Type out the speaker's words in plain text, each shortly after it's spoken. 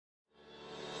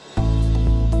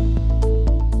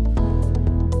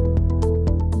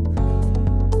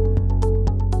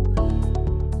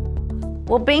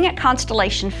Well, being at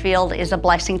Constellation Field is a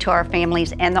blessing to our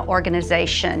families and the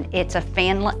organization. It's a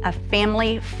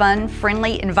family, fun,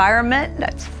 friendly environment.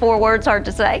 That's 4 words, hard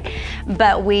to say.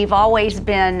 But we've always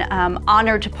been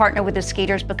honored to partner with the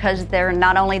Skeeters because they're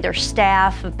not only their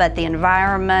staff, but the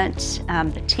environment,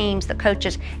 the teams, the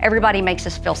coaches, everybody makes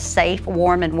us feel safe,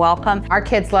 warm, and welcome. Our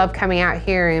kids love coming out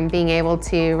here and being able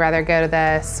to rather go to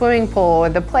the swimming pool or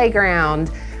the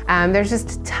playground. There's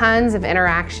just tons of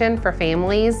interaction for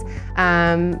families,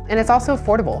 and it's also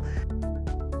affordable.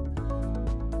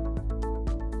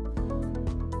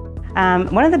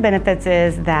 One of the benefits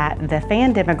is that the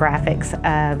fan demographics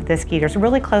of the Skeeters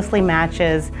really closely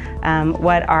matches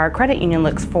what our credit union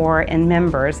looks for in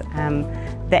members.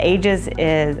 The ages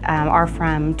are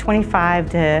from 25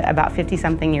 to about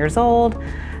 50-something years old.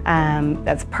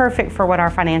 That's perfect for what our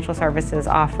financial services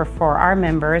offer for our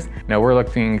members. Now we're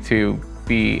looking to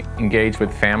be engaged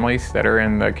with families that are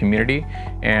in the community,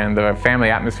 and the family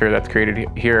atmosphere that's created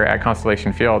here at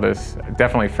Constellation Field is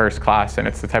definitely first class, and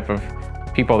it's the type of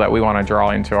people that we want to draw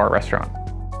into our restaurant.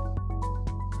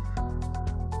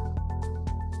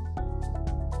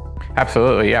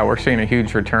 Absolutely, yeah, we're seeing a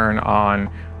huge return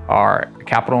on our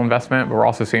capital investment, but we're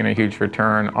also seeing a huge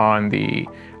return on the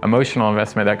emotional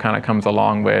investment that kind of comes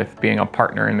along with being a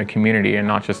partner in the community and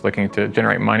not just looking to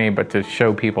generate money, but to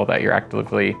show people that you're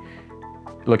actively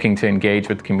looking to engage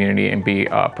with the community and be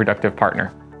a productive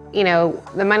partner. You know,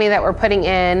 the money that we're putting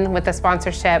in with the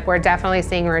sponsorship, we're definitely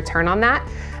seeing a return on that.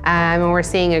 And we're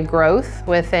seeing a growth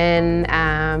within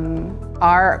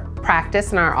our practice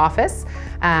and our office.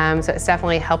 So it's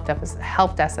definitely helped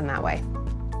us in that way.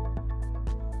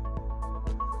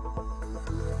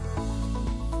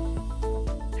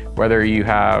 Whether you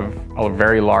have a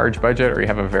very large budget or you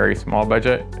have a very small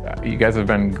budget, you guys have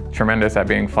been tremendous at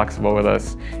being flexible with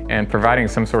us and providing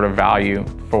some sort of value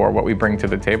for what we bring to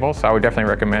the table. So I would definitely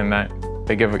recommend that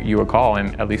they give you a call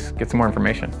and at least get some more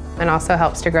information. And also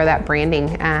helps to grow that branding.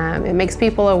 It makes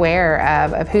people aware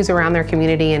of who's around their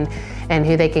community and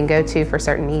who they can go to for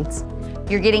certain needs.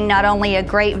 You're getting not only a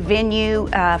great venue,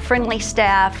 friendly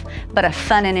staff, but a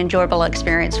fun and enjoyable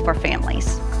experience for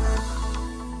families.